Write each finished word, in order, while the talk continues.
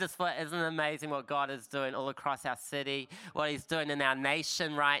Isn't it amazing what God is doing all across our city, what he's doing in our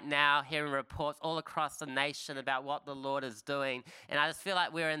nation right now, hearing reports all across the nation about what the Lord is doing. And I just feel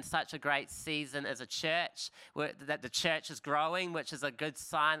like we're in such a great season as a church, that the church is growing, which is a good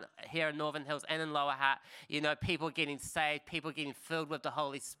sign here in Northern Hills and in Lower Hutt. You know, people getting saved, people getting filled with the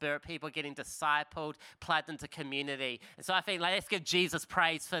Holy Spirit, people getting discipled, plugged into community. And so I think, let's give Jesus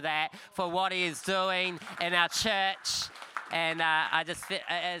praise for that, for what he is doing in our church. And I just feel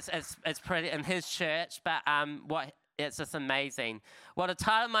it's pretty in his church, but it's just amazing. Well, the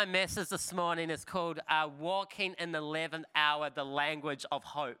title of my message this morning is called "Walking in the 11th Hour: The Language of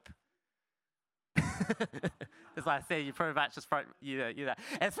Hope." As I said, you pretty much just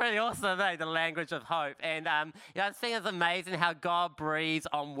it's pretty awesome, the language of hope. And I think it's amazing how God breathes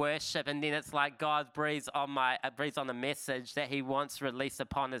on worship, and then it's like God breathes on the message that he wants to release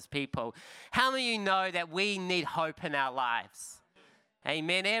upon his people. How many of you know that we need hope in our lives?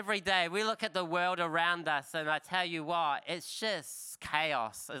 Amen. Every day we look at the world around us, and I tell you what, it's just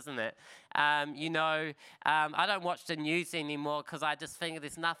chaos, isn't it? I don't watch the news anymore because I just think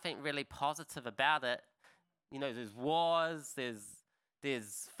there's nothing really positive about it. You know, there's wars,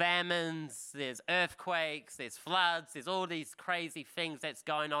 there's famines, there's earthquakes, there's floods, there's all these crazy things that's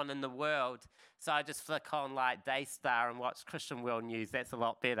going on in the world. So I just flick on like Daystar and watch Christian World News. That's a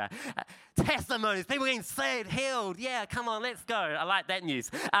lot better. Testimonies, people getting saved, healed. Yeah, come on, let's go. I like that news.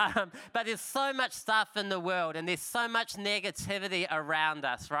 But there's so much stuff in the world, and there's so much negativity around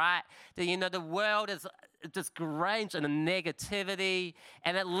us, right? The world is just range in the negativity,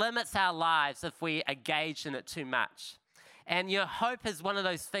 and it limits our lives if we engage in it too much. And hope is one of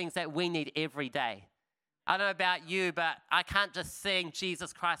those things that we need every day. I don't know about you, but I can't just sing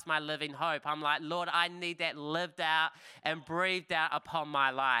Jesus Christ, my living hope. I'm like, Lord, I need that lived out and breathed out upon my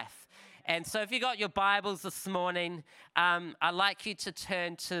life. And so if you got your Bibles this morning, I'd like you to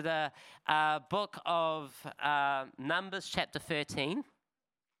turn to the book of Numbers chapter 13.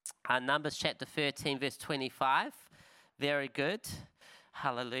 Numbers chapter 13, verse 25. Very good.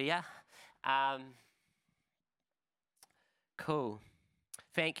 Hallelujah. Cool.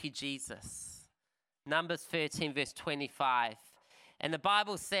 Thank you, Jesus. Numbers 13, verse 25. And the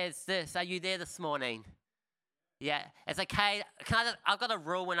Bible says this. Are you there this morning? Yeah. It's okay. I've got a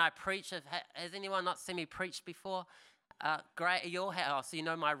rule when I preach. Has anyone not seen me preach before? Great. You all have. Oh, so you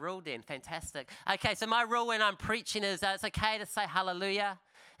know my rule then. Fantastic. Okay, so my rule when I'm preaching is it's okay to say hallelujah.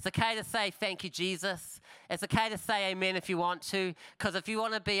 It's okay to say thank you, Jesus. It's okay to say amen if you want to, because if you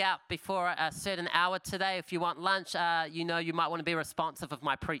want to be out before a certain hour today, if you want lunch, you might want to be responsive of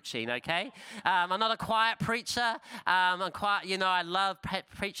my preaching, okay? I'm not a quiet preacher. I'm quiet, I love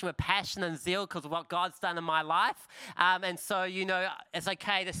preaching with passion and zeal because of what God's done in my life. And so, it's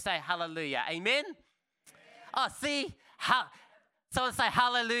okay to say hallelujah. Amen? Oh, see? Someone say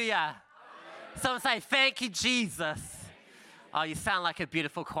hallelujah. Someone say thank you, Jesus. Oh, you sound like a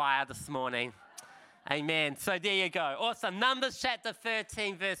beautiful choir this morning. Amen. So there you go. Awesome. Numbers chapter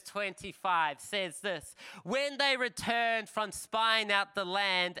 13, verse 25 says this. When they returned from spying out the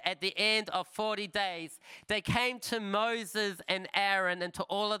land at the end of 40 days, they came to Moses and Aaron and to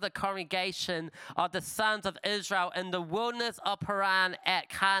all of the congregation of the sons of Israel in the wilderness of Paran at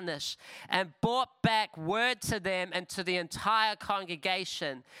Kadesh, and brought back word to them and to the entire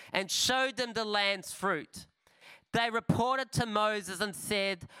congregation, and showed them the land's fruit. They reported to Moses and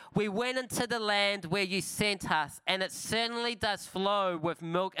said, "We went into the land where you sent us, and it certainly does flow with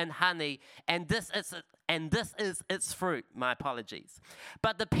milk and honey, and this is its fruit." My apologies.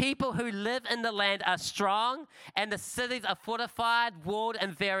 "But the people who live in the land are strong, and the cities are fortified, walled,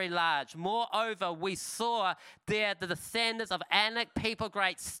 and very large. Moreover, we saw there the descendants of Anak, people of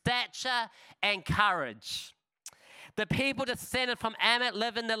great stature and courage. The people descended from Ammon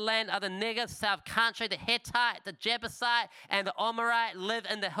live in the land of the Negev, south country. The Hittite, the Jebusite, and the Amorite live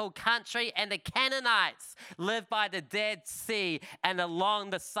in the hill country. And the Canaanites live by the Dead Sea and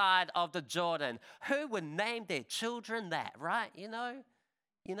along the side of the Jordan." Who would name their children that, right? Anyway.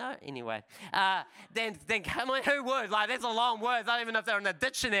 Then come on, who would? Like, there's a long words. I don't even know if they're in the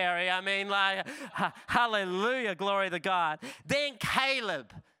dictionary. I mean, like, hallelujah, glory to God. Then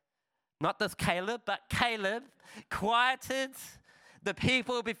Caleb, not this Caleb, but Caleb, quieted the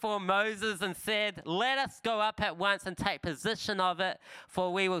people before Moses and said, "Let us go up at once and take possession of it,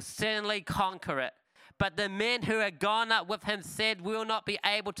 for we will certainly conquer it." But the men who had gone up with him said, "We will not be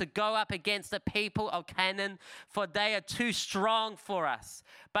able to go up against the people of Canaan, for they are too strong for us."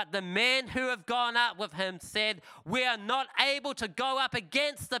 But the men who have gone up with him said, "We are not able to go up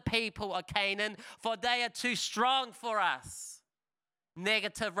against the people of Canaan, for they are too strong for us."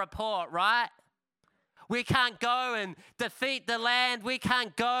 Negative report, right? We can't go and defeat the land. We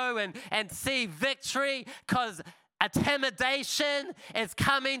can't go and see victory because intimidation is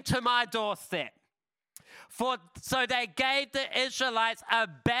coming to my doorstep. So they gave the Israelites a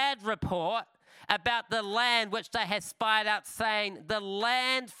bad report about the land which they had spied out, saying, the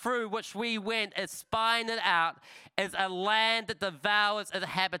land through which we went is spying it out is a land that devours its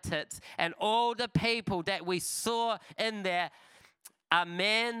inhabitants, and all the people that we saw in there are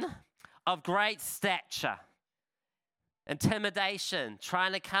men of great stature. Intimidation,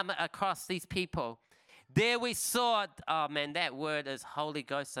 trying to come across these people. There we saw, oh man, that word is Holy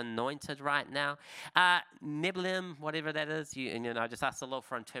Ghost anointed right now. Neblim, whatever that is, just ask the Lord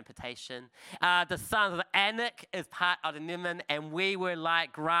for interpretation. The sons of Anak is part of the Niman, and we were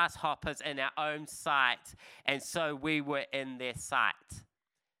like grasshoppers in our own sight, and so we were in their sight.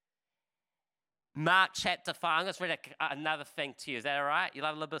 Mark chapter 5, I'm going to read another thing to you. Is that all right? You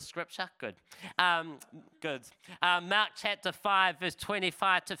love a little bit of scripture? Good. Good. Mark chapter 5, verse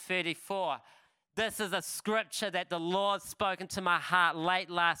 25 to 34. This is a scripture that the Lord spoke into my heart late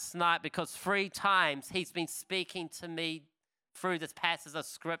last night, because 3 times he's been speaking to me through this passage of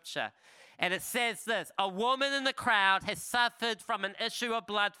scripture. And it says this: a woman in the crowd has suffered from an issue of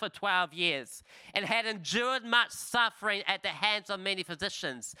blood for 12 years and had endured much suffering at the hands of many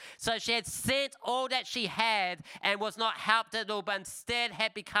physicians. So she had sent all that she had and was not helped at all, but instead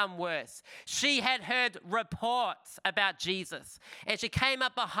had become worse. She had heard reports about Jesus, and she came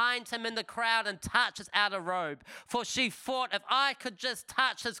up behind him in the crowd and touched his outer robe, for she thought, if I could just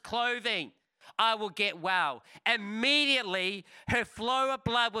touch his clothing, I will get well. Immediately, her flow of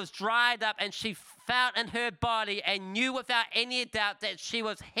blood was dried up, and she felt in her body and knew without any doubt that she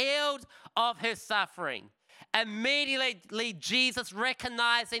was healed of her suffering. Immediately, Jesus,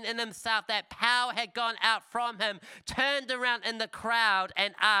 recognizing in himself that power had gone out from him, turned around in the crowd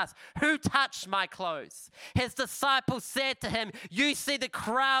and asked, who touched my clothes? His disciples said to him, you see the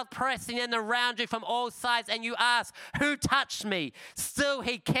crowd pressing in around you from all sides, and you ask, who touched me? Still,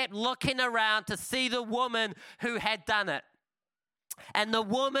 he kept looking around to see the woman who had done it. And the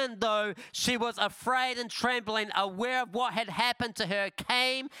woman, though she was afraid and trembling, aware of what had happened to her,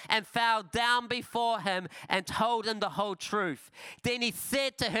 came and fell down before him and told him the whole truth. Then he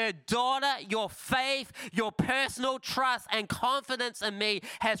said to her, daughter, your faith, your personal trust and confidence in me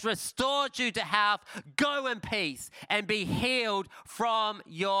has restored you to health. Go in peace and be healed from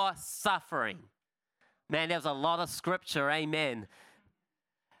your suffering. Man, there's a lot of scripture, amen.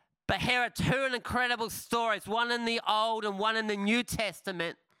 But here are 2 incredible stories, one in the Old and one in the New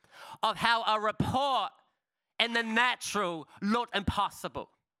Testament, of how a report in the natural looked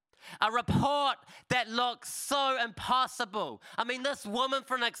impossible. A report that looked so impossible. I mean, this woman,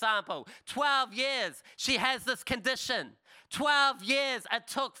 for an example, 12 years, she has this condition. 12 years it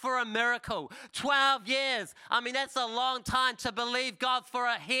took for a miracle. 12 years, I mean, that's a long time to believe God for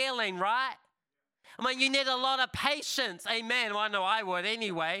a healing, right? I mean, you need a lot of patience, amen. Well, I know I would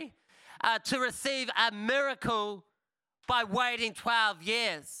anyway. To receive a miracle by waiting 12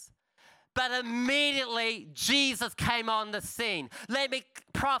 years. But immediately, Jesus came on the scene. Let me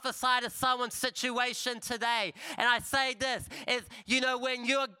prophesy to someone's situation today. And I say this, is, when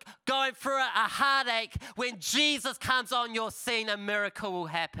you're going through a heartache, when Jesus comes on your scene, a miracle will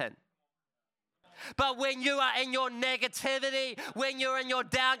happen. But when you are in your negativity, when you're in your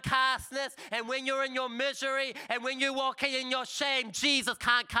downcastness, and when you're in your misery, and when you're walking in your shame, Jesus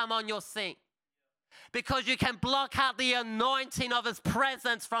can't come on your scene. Because you can block out the anointing of his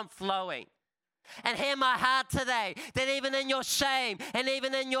presence from flowing. And hear my heart today, that even in your shame, and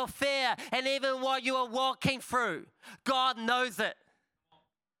even in your fear, and even what you are walking through, God knows it.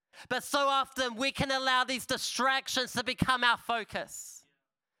 But so often we can allow these distractions to become our focus.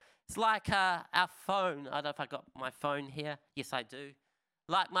 It's like our phone. I don't know if I got my phone here. Yes, I do.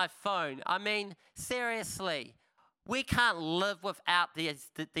 Like my phone. I mean, seriously, we can't live without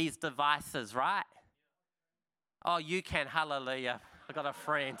these devices, right? Oh, you can. Hallelujah. I got a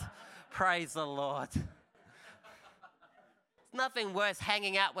friend. Praise the Lord. It's nothing worse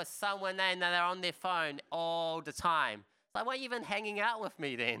hanging out with someone and they're on their phone all the time. It's like, why are you even hanging out with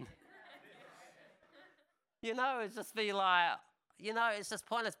me then? It's just be like, it's just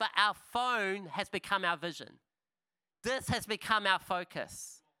pointless. But our phone has become our vision. This has become our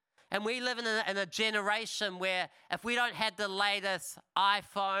focus. And we live in a generation where if we don't have the latest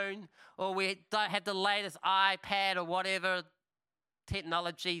iPhone, or we don't have the latest iPad, or whatever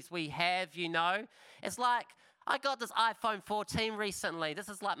technologies we have, it's like, I got this iPhone 14 recently. This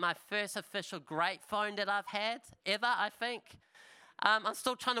is like my first official great phone that I've had ever, I think. I'm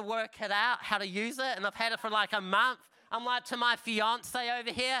still trying to work it out, how to use it, and I've had it for like a month. I'm like to my fiance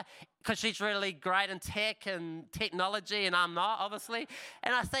over here, because she's really great in tech and technology, and I'm not, obviously.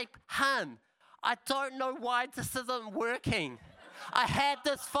 And I say, hun, I don't know why this isn't working. I had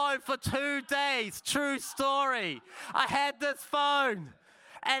this phone for 2 days. True story. I had this phone,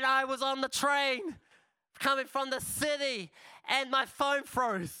 and I was on the train coming from the city, and my phone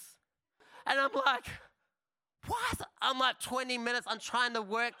froze. And I'm like, what? I'm like 20 minutes. I'm trying to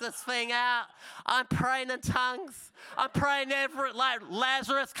work this thing out. I'm praying in tongues. I'm praying like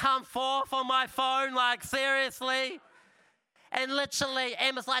Lazarus come forth on my phone. Like, seriously. And literally,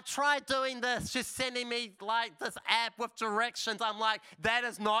 Emma's like, try doing this. She's sending me like this app with directions. I'm like, that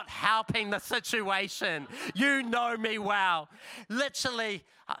is not helping the situation. You know me well. Literally,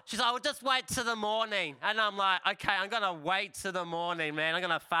 she's like, I'll just wait till the morning. And I'm like, okay, I'm going to wait till the morning, man. I'm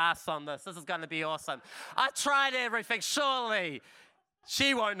going to fast on this. This is going to be awesome. I tried everything. Surely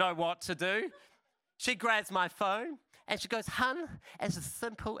she won't know what to do. She grabs my phone and she goes, hun, it's as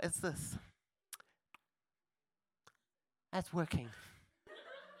simple as this. That's working.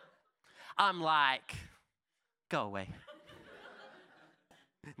 I'm like, go away.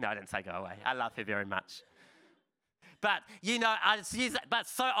 No, I didn't say go away. I love her very much. But, you know, I just use it. But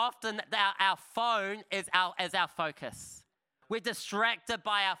so often our phone is our focus. We're distracted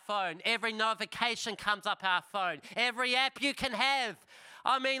by our phone. Every notification comes up our phone. Every app you can have.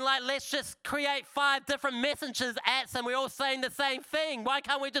 I mean, like, let's just create 5 different messengers apps and we're all saying the same thing. Why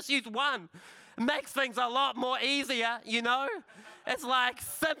can't we just use one? It makes things a lot more easier, you know? It's like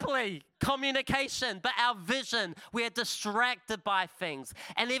simply communication, but our vision, we are distracted by things.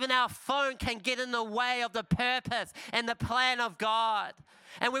 And even our phone can get in the way of the purpose and the plan of God.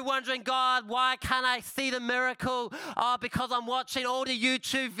 And we're wondering, God, why can't I see the miracle? Oh, because I'm watching all the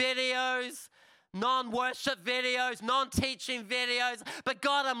YouTube videos, non-worship videos, non-teaching videos. But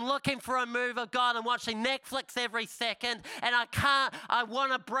God, I'm looking for a move of God. I'm watching Netflix every second, and I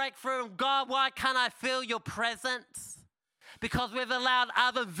want to break through. God, why can't I feel your presence? Because we've allowed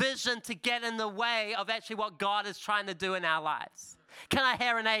other vision to get in the way of actually what God is trying to do in our lives. Can I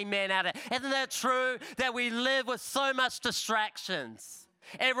hear an amen out of it? Isn't that true that we live with so much distractions?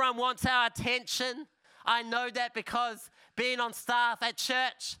 Everyone wants our attention. I know that because being on staff at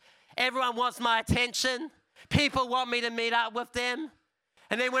church, everyone wants my attention. People want me to meet up with them.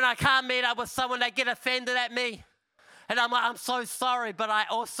 And then when I can't meet up with someone, they get offended at me. And I'm like, I'm so sorry, but I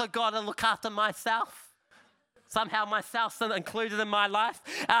also got to look after myself. Somehow myself's included in my life.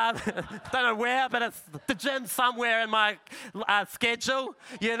 Don't know where, but it's the gym somewhere in my schedule.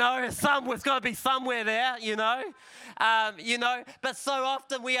 You know, it's got to be somewhere there, you know. But so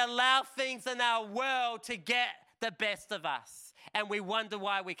often we allow things in our world to get the best of us. And we wonder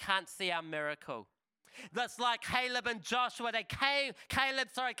why we can't see our miracle. That's like Caleb and Joshua. Caleb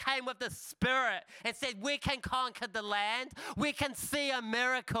came with the Spirit and said, we can conquer the land. We can see a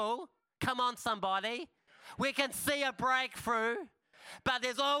miracle. Come on, somebody. We can see a breakthrough. But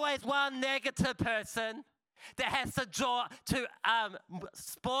there's always one negative person that has to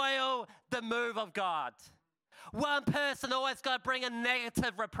spoil the move of God. One person always got to bring a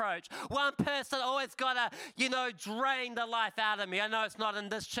negative reproach. One person always got to, drain the life out of me. I know it's not in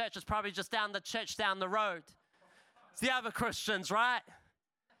this church. It's probably just down the church down the road. It's the other Christians, right?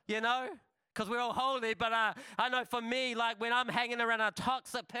 Because we're all holy. But I know for me, like when I'm hanging around a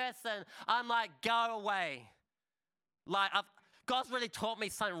toxic person, I'm like, go away. Like God's really taught me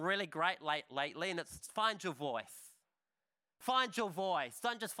something really great lately, and it's find your voice. Find your voice.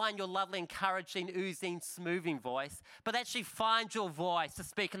 Don't just find your lovely, encouraging, oozing, smoothing voice, but actually find your voice to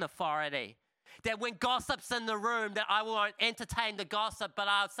speak in authority. That when gossip's in the room, that I won't entertain the gossip, but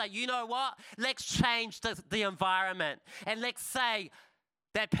I'll say, you know what? Let's change the environment, and let's say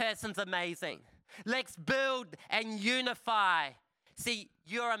that person's amazing. Let's build and unify. See,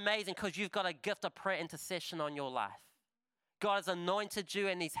 you're amazing because you've got a gift of prayer intercession on your life. God has anointed you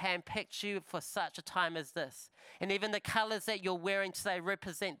and he's handpicked you for such a time as this. And even the colors that you're wearing today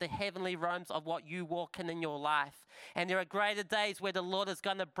represent the heavenly realms of what you walk in your life. And there are greater days where the Lord is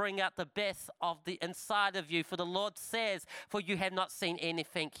going to bring out the best of the inside of you. For the Lord says, for you have not seen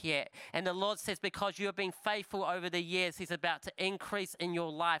anything yet. And the Lord says, because you have been faithful over the years, he's about to increase in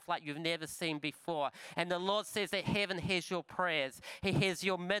your life like you've never seen before. And the Lord says that heaven hears your prayers. He hears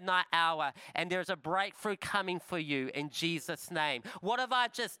your midnight hour. And there's a breakthrough coming for you in Jesus' name. What have I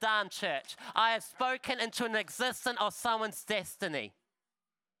just done, church? I have spoken into an existence of someone's destiny.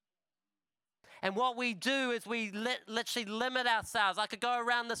 And what we do is we literally limit ourselves. I could go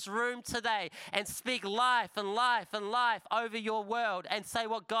around this room today and speak life and life and life over your world and say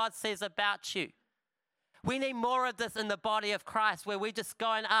what God says about you. We need more of this in the body of Christ where we're just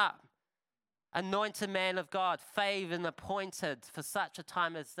going up Anointed man of God, favored and appointed for such a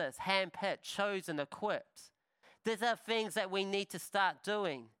time as this, handpicked, chosen, equipped. These are things that we need to start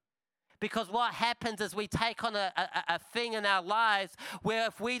doing. Because what happens is we take on a thing in our lives where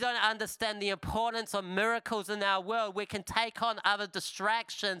if we don't understand the importance of miracles in our world, we can take on other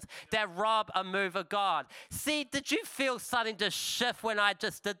distractions that rob a move of God. See, did you feel something just shift when I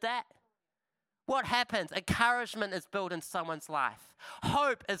just did that? What happens? Encouragement is built in someone's life.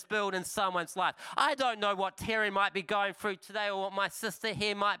 Hope is built in someone's life. I don't know what Terry might be going through today or what my sister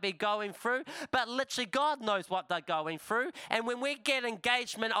here might be going through, but literally God knows what they're going through. And when we get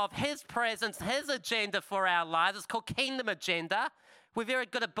engagement of His presence, His agenda for our lives, it's called kingdom agenda. We're very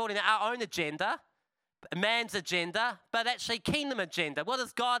good at building our own agenda. Man's agenda, but actually kingdom agenda. What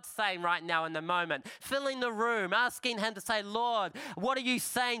is God saying right now in the moment? Filling the room, asking Him to say, Lord, what are you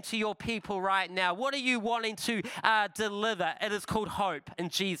saying to your people right now? What are you wanting to deliver? It is called hope in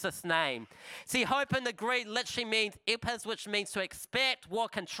Jesus' name. See, hope in the Greek literally means epis, which means to expect,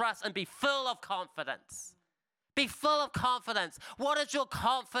 walk in trust, and be full of confidence. Be full of confidence. What is your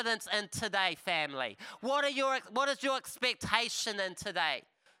confidence in today, family? What is your expectation in today?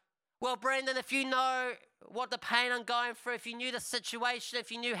 Well, Brendan, if you know what the pain I'm going through, if you knew the situation,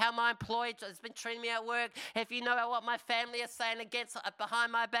 if you knew how my employee has been treating me at work, if you know what my family is saying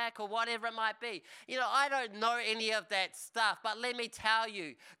behind my back or whatever it might be. You know, I don't know any of that stuff, but let me tell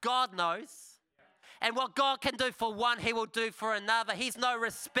you, God knows. And what God can do for one, He will do for another. He's no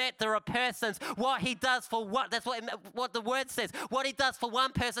respecter of persons. What He does for one, that's what the word says. What He does for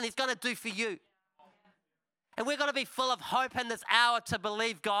one person, He's going to do for you. And we're going to be full of hope in this hour to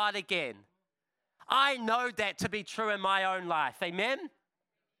believe God again. I know that to be true in my own life. Amen?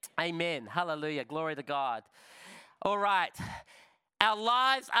 Amen. Hallelujah. Glory to God. All right. Our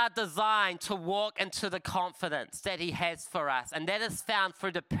lives are designed to walk into the confidence that He has for us. And that is found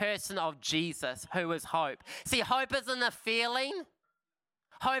through the person of Jesus, who is hope. See, hope isn't a feeling.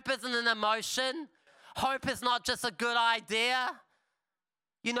 Hope isn't an emotion. Hope is not just a good idea.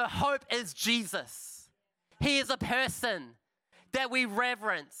 You know, hope is Jesus. He is a person that we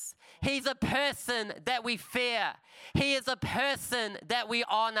reverence. He's a person that we fear. He is a person that we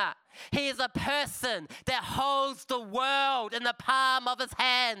honor. He is a person that holds the world in the palm of His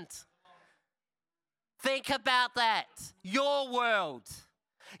hand. Think about that. Your world,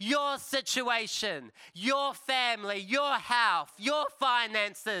 your situation, your family, your health, your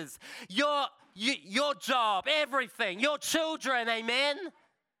finances, your job, everything, your children, amen?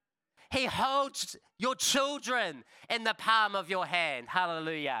 He holds your children in the palm of your hand.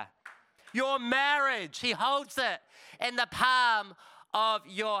 Hallelujah. Your marriage, He holds it in the palm of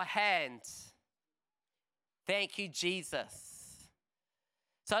your hand. Thank you, Jesus.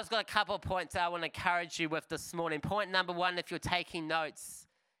 So I've got a couple of points I want to encourage you with this morning. Point number one, if you're taking notes,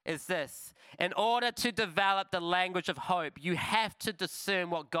 is this. In order to develop the language of hope, you have to discern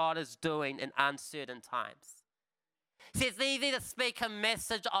what God is doing in uncertain times. See, it's easy to speak a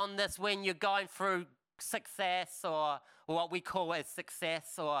message on this when you're going through success or what we call as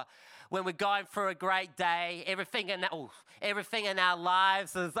success, or when we're going through a great day, everything in our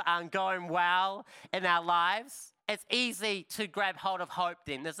lives is going well in our lives. It's easy to grab hold of hope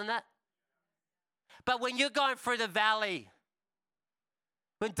then, isn't it? But when you're going through the valley,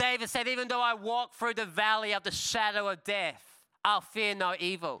 when David said, even though I walk through the valley of the shadow of death, I'll fear no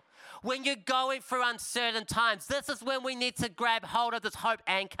evil. When you're going through uncertain times, this is when we need to grab hold of this hope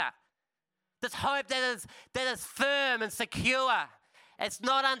anchor. This hope that is firm and secure. It's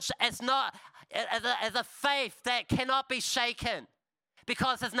not as a faith that cannot be shaken,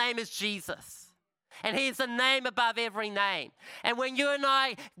 because His name is Jesus. And He is the name above every name. And when you and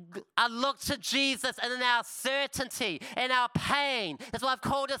I look to Jesus and in our certainty, in our pain, that's why I've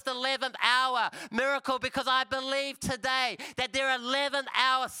called this the 11th hour miracle, because I believe today that there are 11th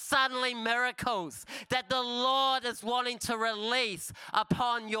hour suddenly miracles that the Lord is wanting to release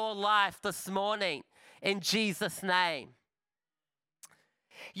upon your life this morning in Jesus' name.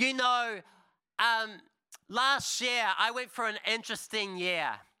 You know, last year I went for an interesting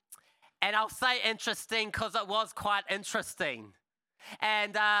year. And I'll say interesting because it was quite interesting.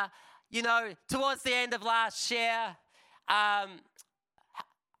 And, you know, towards the end of last year, I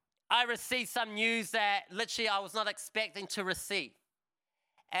received some news that literally I was not expecting to receive.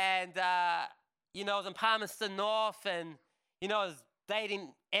 And, you know, I was in Palmerston North, and, you know, I was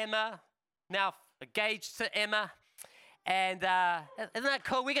dating Emma, now engaged to Emma. And isn't that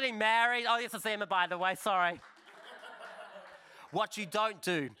cool? We're getting married. Oh, this is Emma, by the way, sorry. What you don't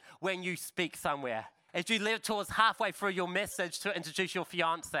do when you speak somewhere is you live towards halfway through your message to introduce your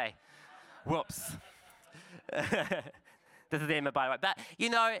fiance. Whoops. This is Emma, by the way. But, you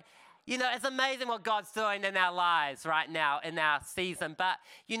know, You know, it's amazing what God's doing in our lives right now, in our season. But,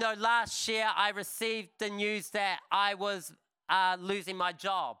 you know, last year I received the news that I was losing my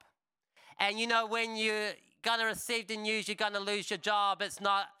job. And, you know, when you're going to receive the news you're going to lose your job, it's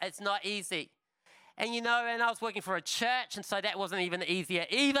not easy. And, you know, and I was working for a church, and so that wasn't even easier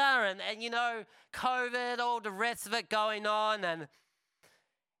either. And you know, COVID, all the rest of it going on. And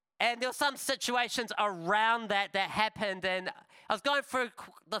there were some situations around that happened. And I was going through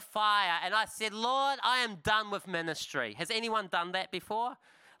the fire, and I said, Lord, I am done with ministry. Has anyone done that before?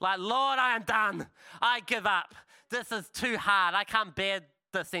 Like, Lord, I am done. I give up. This is too hard. I can't bear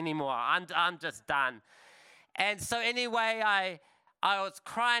this anymore. I'm just done. And so anyway, I was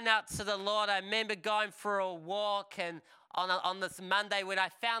crying out to the Lord. I remember going for a walk and on this Monday when I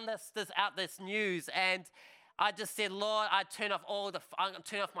found this news, and I just said, Lord, I turn off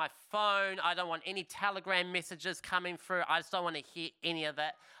my phone. I don't want any Telegram messages coming through. I just don't want to hear any of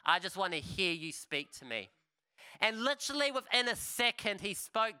it. I just want to hear you speak to me. And literally within a second, he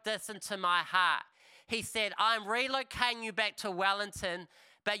spoke this into my heart. He said, I'm relocating you back to Wellington,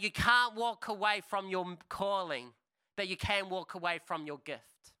 but you can't walk away from your calling, but you can walk away from your gift.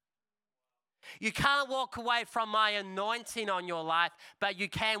 You can't walk away from my anointing on your life, but you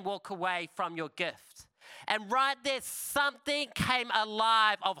can walk away from your gift. And right there, something came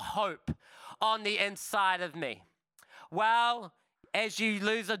alive of hope on the inside of me. Well, as you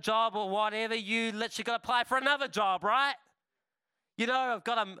lose a job or whatever, you literally got to apply for another job, right? You know,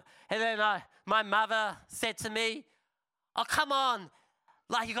 and then my mother said to me, oh, come on.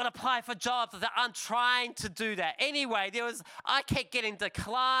 Like, you got to apply for jobs. I said, I'm trying to do that. Anyway, I kept getting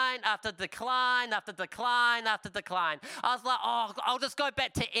decline after decline after decline after decline. I was like, oh, I'll just go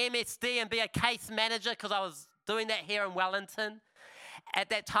back to MSD and be a case manager, because I was doing that here in Wellington at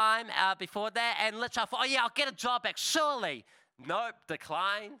that time before that. And literally I thought, oh yeah, I'll get a job back, surely. Nope,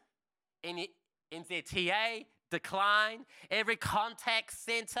 decline. NZTA, decline. Every contact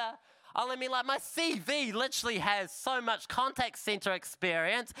center. I mean, like, my CV literally has so much contact center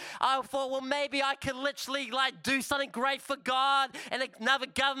experience. I thought, well, maybe I could literally, like, do something great for God in another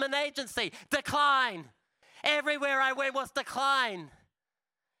government agency. Decline. Everywhere I went was decline.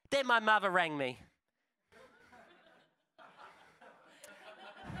 Then my mother rang me.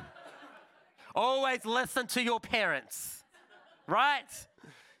 Always listen to your parents, right?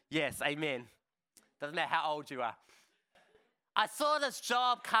 Yes, amen. Doesn't matter how old you are. I saw this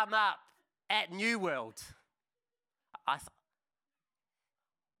job come up at New World. Why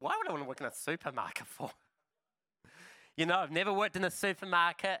would I want to work in a supermarket for? You know, I've never worked in a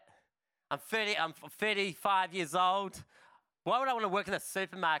supermarket. I'm 35 years old. Why would I want to work in a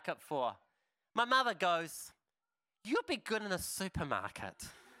supermarket for? My mother goes, you'll be good in a supermarket.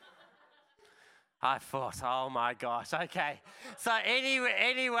 I thought, oh my gosh, okay. So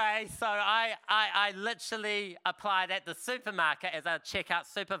anyway, so I literally applied at the supermarket as a checkout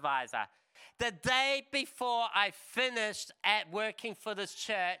supervisor. The day before I finished at working for this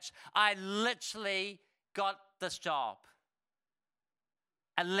church, I literally got this job.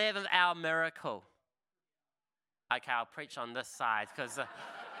 11th hour miracle. Okay, I'll preach on this side because,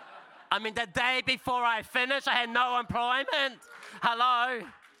 I mean, the day before I finished, I had no employment. Hello.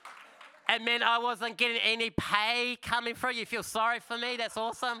 It meant I wasn't getting any pay coming through. You feel sorry for me? That's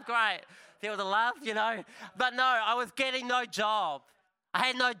awesome. Great. Feel the love, you know. But no, I was getting no job. I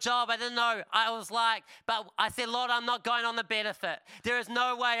had no job. I didn't know. I was like, but I said, Lord, I'm not going on the benefit. There is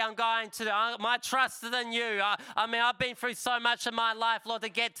no way I'm going to. My trust is in you. I mean, I've been through so much in my life, Lord, to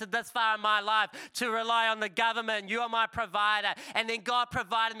get to this far in my life, to rely on the government. You are my provider. And then God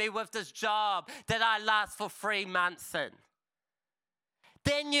provided me with this job that I last for 3 months in.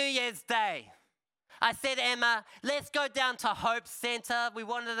 Then New Year's Day, I said, Emma, let's go down to Hope Center. We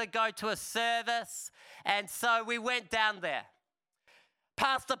wanted to go to a service, and so we went down there.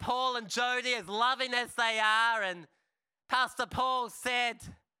 Pastor Paul and Jody, as loving as they are, and Pastor Paul said,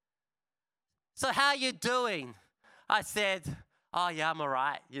 so how you doing? I said, oh yeah, I'm all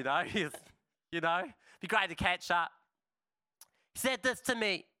right, you know, be great to catch up. He said this to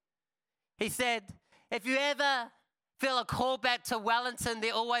me. He said, if you ever feel a call back to Wellington,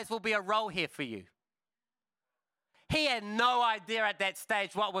 there always will be a role here for you. He had no idea at that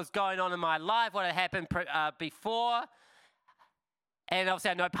stage what was going on in my life, what had happened before. And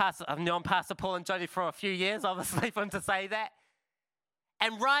obviously I've known Pastor Paul and Jody for a few years, obviously, for him to say that.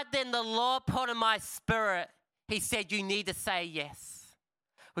 And right then the Lord put in my spirit, he said, you need to say yes.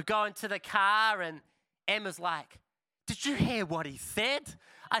 We go into the car and Emma's like, did you hear what he said?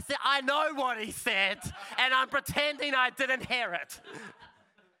 I said, I know what he said, and I'm pretending I didn't hear it.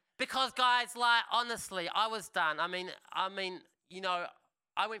 Because, guys, like, honestly, I was done. I mean, you know,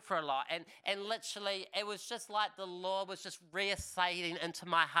 I went through a lot, and literally it was just like the Lord was just reassigning into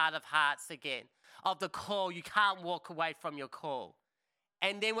my heart of hearts again of the call. You can't walk away from your call.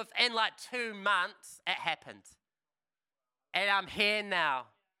 And then within like 2 months, it happened. And I'm here now.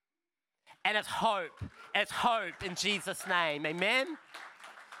 And it's hope. It's hope in Jesus' name. Amen?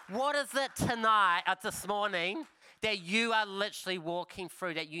 What is it tonight, this morning, that you are literally walking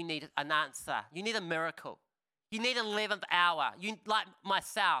through that you need an answer? You need a miracle. You need 11th hour. You, like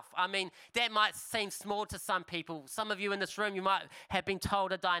myself, I mean, that might seem small to some people. Some of you in this room, you might have been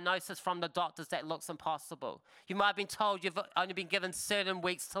told a diagnosis from the doctors that looks impossible. You might have been told you've only been given certain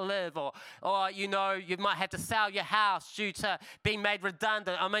weeks to live, or you know, you might have to sell your house due to being made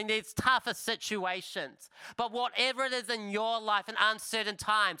redundant. I mean, there's tougher situations. But whatever it is in your life in uncertain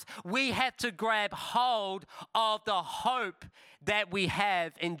times, we have to grab hold of the hope that we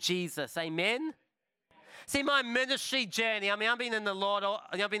have in Jesus. Amen? See, my ministry journey, I mean, I've been in the Lord,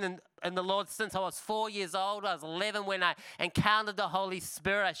 I've been in the Lord since I was 4 years old. I was 11 when I encountered the Holy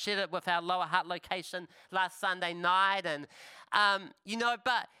Spirit. I shared it with our Lower Hutt location last Sunday night. And,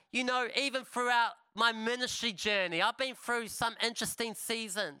 even throughout my ministry journey, I've been through some interesting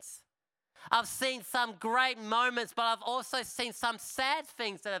seasons. I've seen some great moments, but I've also seen some sad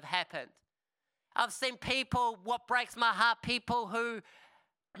things that have happened. I've seen people, what breaks my heart, people who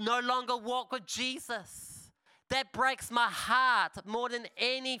no longer walk with Jesus. That breaks my heart more than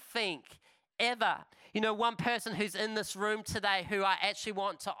anything ever. You know, one person who's in this room today who I actually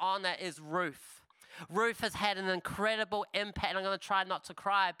want to honor is Ruth. Ruth has had an incredible impact, and I'm going to try not to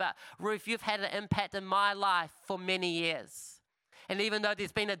cry, but Ruth, you've had an impact in my life for many years. And even though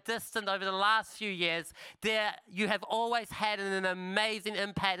there's been a distance over the last few years, you have always had an amazing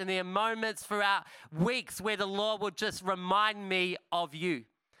impact, and there are moments throughout weeks where the Lord will just remind me of you.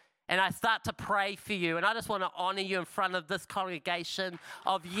 And I start to pray for you. And I just want to honor you in front of this congregation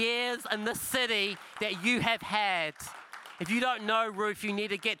of years in this city that you have had. If you don't know Ruth, you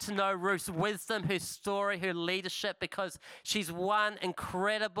need to get to know Ruth's wisdom, her story, her leadership, because she's one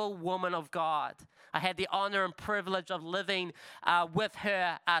incredible woman of God. I had the honor and privilege of living with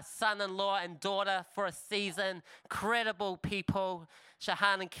her son-in-law and daughter for a season. Incredible people.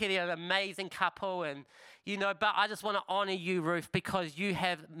 Shahan and Kitty are an amazing couple, and but I just want to honor you, Ruth, because you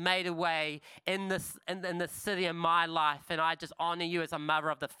have made a way in this city in my life, and I just honor you as a mother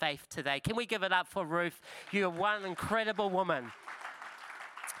of the faith today. Can we give it up for Ruth? You are one incredible woman.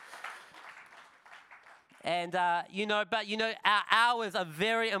 And, our hours are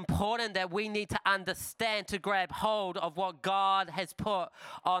very important that we need to understand to grab hold of what God has put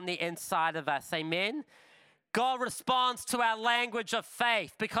on the inside of us. Amen? God responds to our language of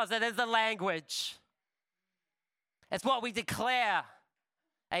faith because it is a language. It's what we declare.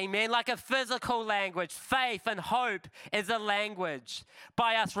 Amen. Like a physical language, faith and hope is a language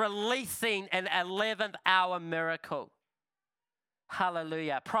by us releasing an 11th hour miracle.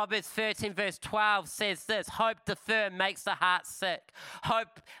 Hallelujah. Proverbs 13 verse 12 says this: hope deferred makes the heart sick.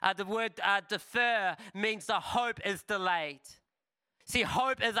 Hope, the word defer means the hope is delayed. See,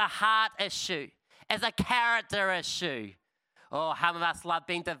 hope is a heart issue. It's a character issue. Oh, how many of us love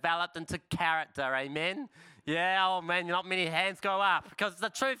being developed into character? Amen. Yeah, oh man, not many hands go up, because the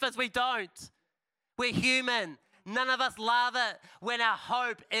truth is we don't. We're human. None of us love it when our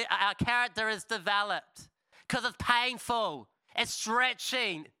character is developed, because it's painful. It's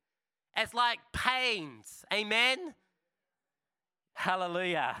stretching. It's like pains. Amen?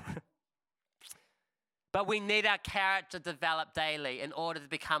 Hallelujah. But we need our character developed daily in order to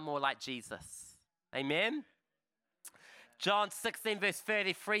become more like Jesus. Amen? John 16 verse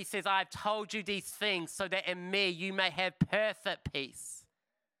 33 says, I have told you these things so that in me you may have perfect peace.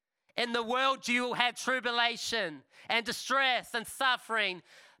 In the world you will have tribulation and distress and suffering.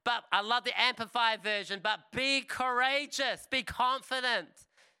 But I love the Amplified version. But be courageous, be confident,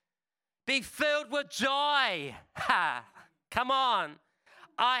 be filled with joy. Ha! Come on.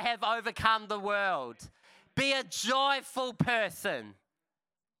 I have overcome the world. Be a joyful person.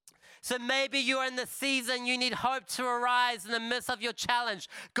 So maybe you're in the season you need hope to arise in the midst of your challenge.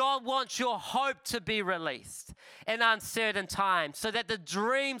 God wants your hope to be released in uncertain times so that the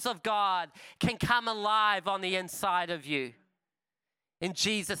dreams of God can come alive on the inside of you. In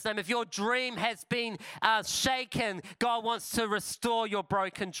Jesus' name, if your dream has been shaken, God wants to restore your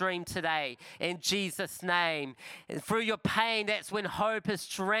broken dream today. In Jesus' name. And through your pain, that's when hope is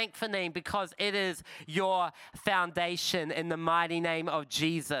strengthening, because it is your foundation in the mighty name of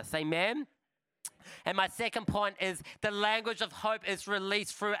Jesus. Amen? And my second point is the language of hope is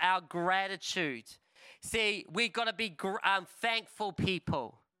released through our gratitude. See, we've got to be thankful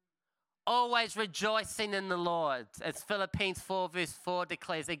people. Always rejoicing in the Lord. As Philippians 4 verse 4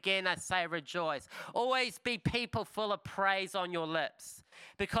 declares, again I say rejoice. Always be people full of praise on your lips,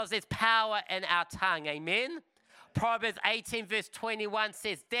 because there's power in our tongue. Amen? Proverbs 18 verse 21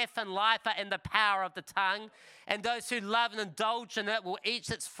 says, death and life are in the power of the tongue, and those who love and indulge in it will eat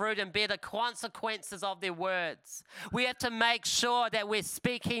its fruit and bear the consequences of their words. We have to make sure that we're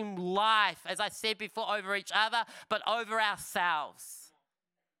speaking life, as I said before, over each other, but over ourselves.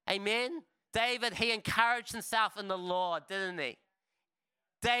 Amen? David, he encouraged himself in the Lord, didn't he?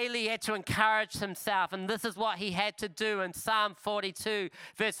 Daily he had to encourage himself, and this is what he had to do in Psalm 42,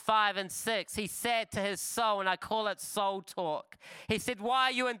 verse 5 and 6. He said to his soul, and I call it soul talk. He said, why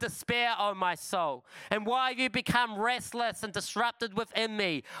are you in despair, O my soul? And why have you become restless and disrupted within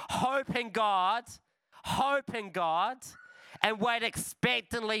me? Hope in God, and wait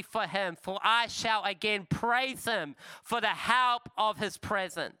expectantly for him, for I shall again praise him for the help of his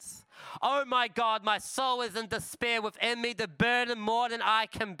presence. Oh my God, my soul is in despair within me, the burden more than I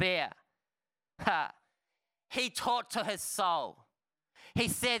can bear. He talked to his soul. He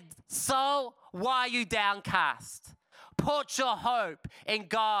said, soul, why are you downcast? Put your hope in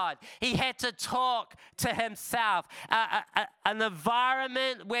God. He had to talk to himself. An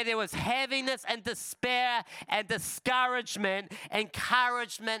environment where there was heaviness and despair and discouragement,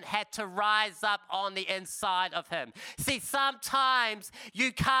 encouragement had to rise up on the inside of him. See, sometimes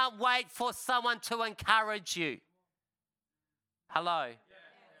you can't wait for someone to encourage you. Hello?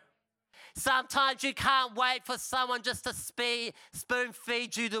 Sometimes you can't wait for someone just to spoon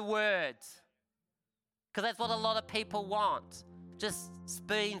feed you the word. Because that's what a lot of people want. Just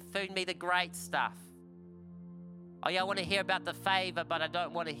spoon feed me the great stuff. Oh yeah, I want to hear about the favor, but I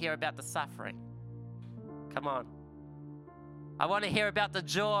don't want to hear about the suffering. Come on. I want to hear about the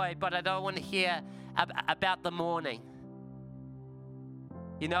joy, but I don't want to hear about the mourning.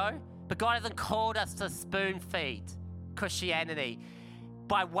 You know? But God hasn't called us to spoon feed Christianity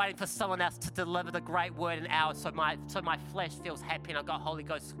by waiting for someone else to deliver the great word in ours so my flesh feels happy and I've got Holy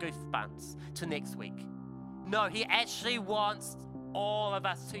Ghost goosebumps to next week. No, he actually wants all of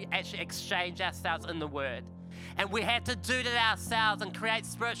us to actually exchange ourselves in the word. And we have to do that ourselves and create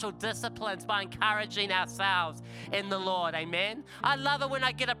spiritual disciplines by encouraging ourselves in the Lord. Amen? I love it when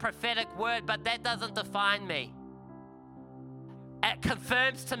I get a prophetic word, but that doesn't define me. It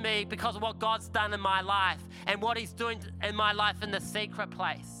confirms to me because of what God's done in my life and what he's doing in my life in the secret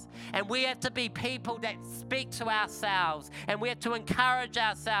place. And we have to be people that speak to ourselves, and we have to encourage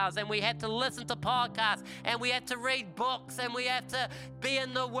ourselves, and we have to listen to podcasts, and we have to read books, and we have to be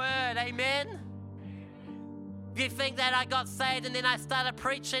in the Word. Amen? If you think that I got saved and then I started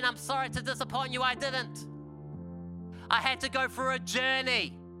preaching, I'm sorry to disappoint you, I didn't. I had to go through a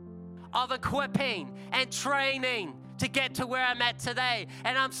journey of equipping and training to get to where I'm at today.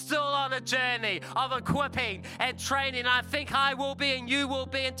 And I'm still on a journey of equipping and training. I think I will be and you will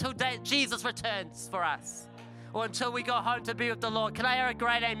be until Jesus returns for us, or until we go home to be with the Lord. Can I hear a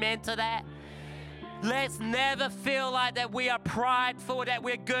great amen to that? Let's never feel like that we are prideful, that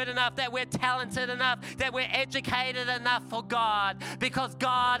we're good enough, that we're talented enough, that we're educated enough for God, because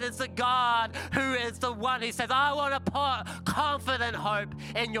God is the God who is the one who says, I want to put confident hope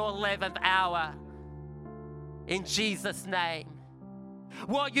in your 11th hour. In Jesus' name.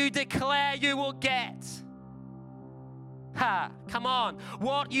 What you declare, you will get. Come on.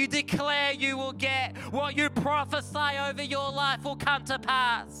 What you declare, you will get. What you prophesy over your life will come to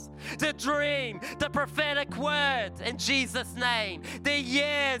pass. The dream, the prophetic word, in Jesus' name. The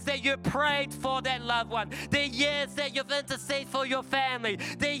years that you prayed for that loved one. The years that you've interceded for your family.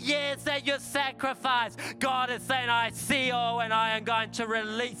 The years that you've sacrificed. God is saying, I see all, and I am going to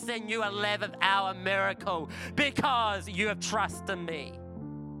release in you 11th hour miracle because you have trusted me.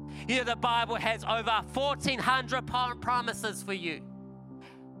 You know, the Bible has over 1,400 promises for you.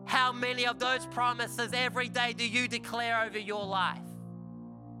 How many of those promises every day do you declare over your life?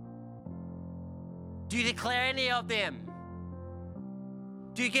 Do you declare any of them?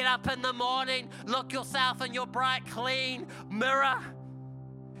 Do you get up in the morning, look yourself in your bright, clean mirror,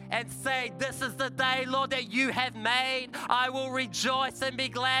 and say, this is the day, Lord, that you have made. I will rejoice and be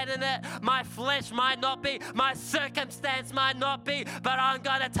glad in it. My flesh might not be, my circumstance might not be, but I'm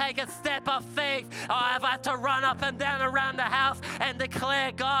going to take a step of faith. I have to run up and down around the house and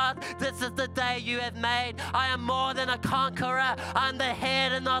declare, God, this is the day you have made. I am more than a conqueror. I'm the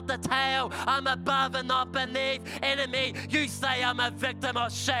head and not the tail. I'm above and not beneath. Enemy, you say I'm a victim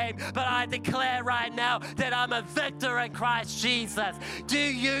of shame, but I declare right now that I'm a victor in Christ Jesus. Do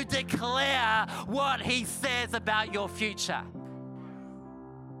you declare what he says about your future?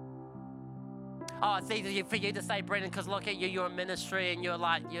 Oh, it's easy for you to say, Brendan, because look at you, you're in ministry and you're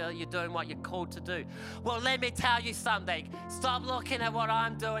doing what you're called to do. Well, let me tell you something. Stop looking at what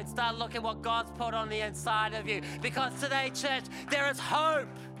I'm doing. Start looking at what God's put on the inside of you. Because today, church, there is hope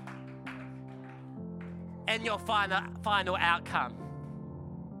in your final outcome.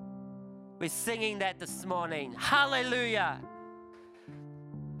 We're singing that this morning. Hallelujah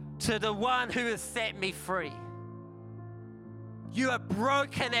to the one who has set me free. You have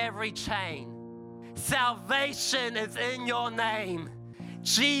broken every chain. Salvation is in your name.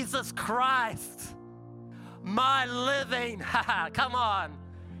 Jesus Christ, my living. Come on.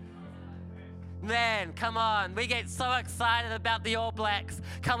 Man, come on. We get so excited about the All Blacks.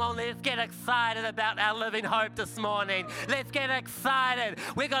 Come on, let's get excited about our living hope this morning. Let's get excited.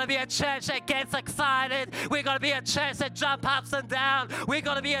 We're going to be a church that gets excited. We're going to be a church that jumps up and down. We're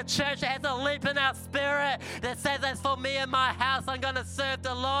going to be a church that has a leap in our spirit that says, as for me and my house, I'm going to serve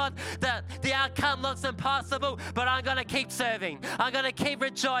the Lord. The outcome looks impossible, but I'm going to keep serving. I'm going to keep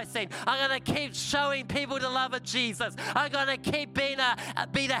rejoicing. I'm going to keep showing people the love of Jesus. I'm going to keep being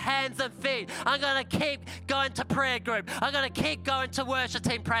the hands and feet. I'm going to keep going to prayer group. I'm going to keep going to worship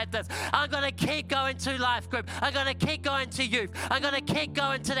team practice. I'm going to keep going to life group. I'm going to keep going to youth. I'm going to keep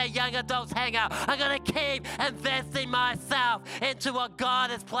going to that young adults hangout. I'm going to keep investing myself into what God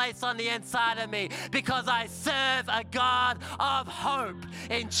has placed on the inside of me because I serve a God of hope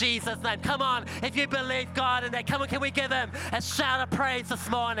in Jesus' name. Come on, if you believe God in that, come on, can we give him a shout of praise this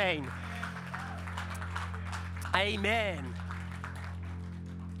morning? Amen.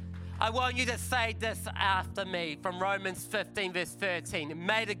 I want you to say this after me from Romans 15, verse 13.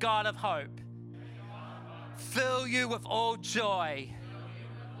 May the God of hope fill you with all joy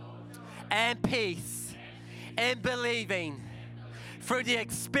and peace in believing through the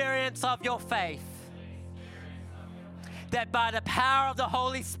experience of your faith, that by the power of the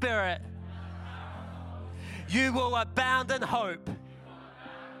Holy Spirit, you will abound in hope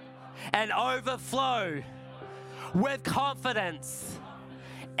and overflow with confidence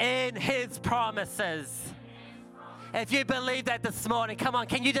in his promises. If you believe that this morning, come on,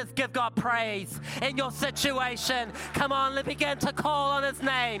 can you just give God praise in your situation? Come on, let's begin to call on his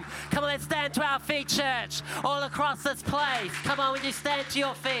name. Come on, let's stand to our feet, church, all across this place. Come on, would you stand to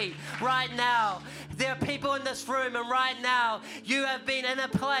your feet right now? There are people in this room, and right now, you have been in a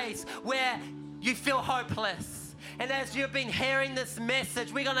place where you feel hopeless. And as you've been hearing this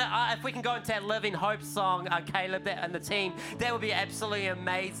message, we're going to, if we can go into that Living Hope song, Caleb and the team, that would be absolutely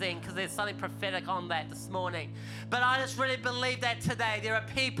amazing because there's something prophetic on that this morning. But I just really believe that today there are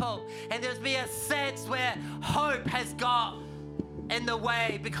people and there's been a sense where hope has got in the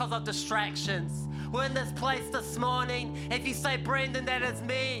way because of distractions. We're in this place this morning. If you say, Brendan, that is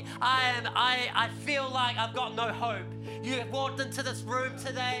me, I feel like I've got no hope. You have walked into this room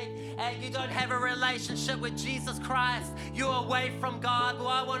today and you don't have a relationship with Jesus Christ. You're away from God. Well,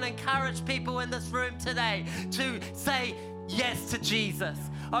 I want to encourage people in this room today to say yes to Jesus.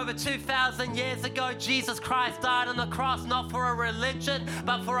 Over 2,000 years ago, Jesus Christ died on the cross, not for a religion,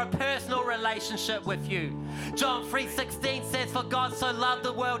 but for a personal relationship with you. John 3:16 says, for God so loved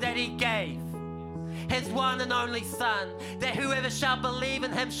the world that he gave his one and only Son, that whoever shall believe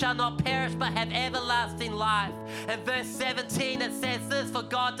in him shall not perish but have everlasting life. In verse 17 it says this, for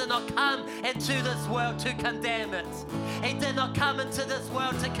God did not come into this world to condemn it. He did not come into this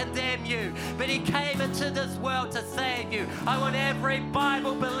world to condemn you, but he came into this world to save you. I want every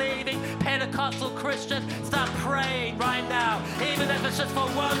Bible-believing Pentecostal Christian start praying right now, even if it's just for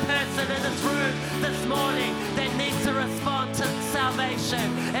one person in this room this morning that needs to respond to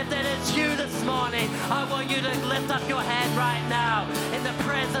salvation. If that is you this morning, I want you to lift up your hand right now in the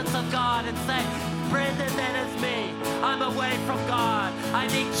presence of God and say, Brendan, that is me. I'm away from God. I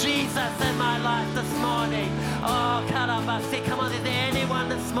need Jesus in my life this morning. Oh, Karabasi, come on, is there anyone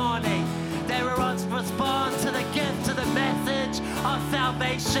this morning that will respond to the gift, to the message of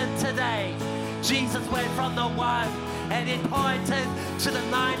salvation today? Jesus went from the one and he pointed to the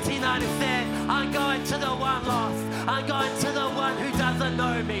 99 and said, I'm going to the one lost. I'm going to the one who doesn't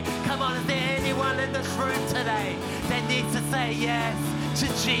know me. Come on, is there anyone in this room today that needs to say yes to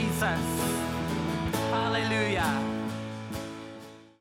Jesus?